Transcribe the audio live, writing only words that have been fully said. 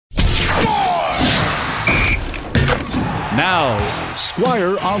Now,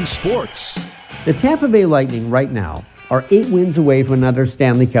 Squire on Sports. The Tampa Bay Lightning right now are 8 wins away from another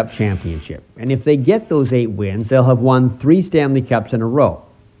Stanley Cup championship. And if they get those 8 wins, they'll have won 3 Stanley Cups in a row.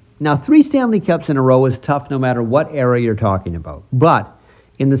 Now, 3 Stanley Cups in a row is tough no matter what era you're talking about. But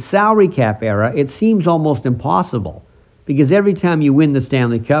in the salary cap era, it seems almost impossible because every time you win the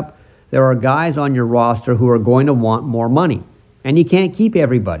Stanley Cup, there are guys on your roster who are going to want more money. And you can't keep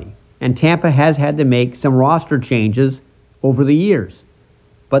everybody. And Tampa has had to make some roster changes over the years.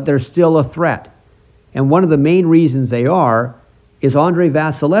 But they're still a threat. And one of the main reasons they are is Andrei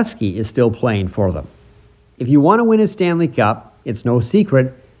Vasilevskiy is still playing for them. If you want to win a Stanley Cup, it's no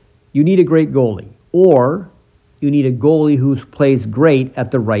secret, you need a great goalie. Or you need a goalie who plays great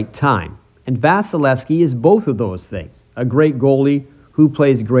at the right time. And Vasilevskiy is both of those things. A great goalie who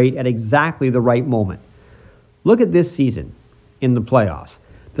plays great at exactly the right moment. Look at this season in the playoffs.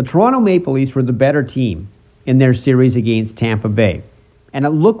 The Toronto Maple Leafs were the better team in their series against Tampa Bay. And it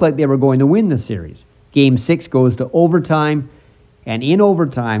looked like they were going to win the series. Game 6 goes to overtime, and in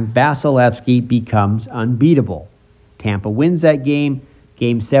overtime, Vasilevskiy becomes unbeatable. Tampa wins that game.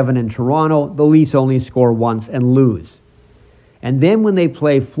 Game 7 in Toronto, the Leafs only score once and lose. And then when they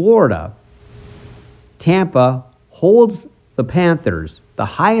play Florida, Tampa holds the Panthers, the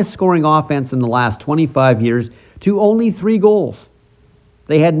highest scoring offense in the last 25 years, to only 3 goals.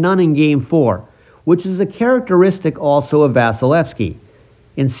 They had none in Game 4, which is a characteristic also of Vasilevskiy.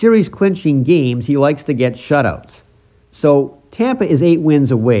 In series-clinching games, he likes to get shutouts. So Tampa is 8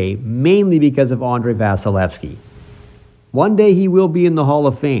 wins away, mainly because of Andrei Vasilevskiy. One day he will be in the Hall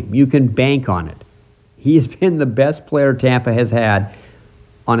of Fame. You can bank on it. He's been the best player Tampa has had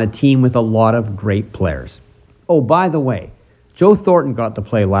on a team with a lot of great players. Oh, by the way, Joe Thornton got to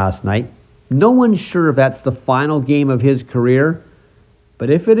play last night. No one's sure if that's the final game of his career, but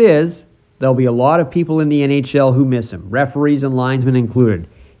if it is, there'll be a lot of people in the NHL who miss him, referees and linesmen included.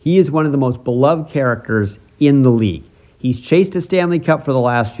 He is one of the most beloved characters in the league. He's chased a Stanley Cup for the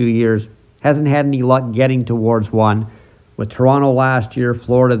last few years, hasn't had any luck getting towards one. With Toronto last year,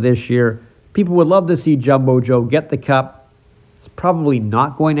 Florida this year, people would love to see Jumbo Joe get the cup. It's probably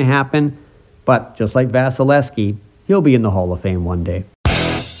not going to happen, but just like Vasilevskiy, he'll be in the Hall of Fame one day.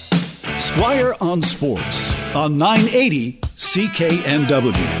 Squire on Sports on 980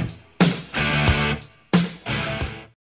 CKNW.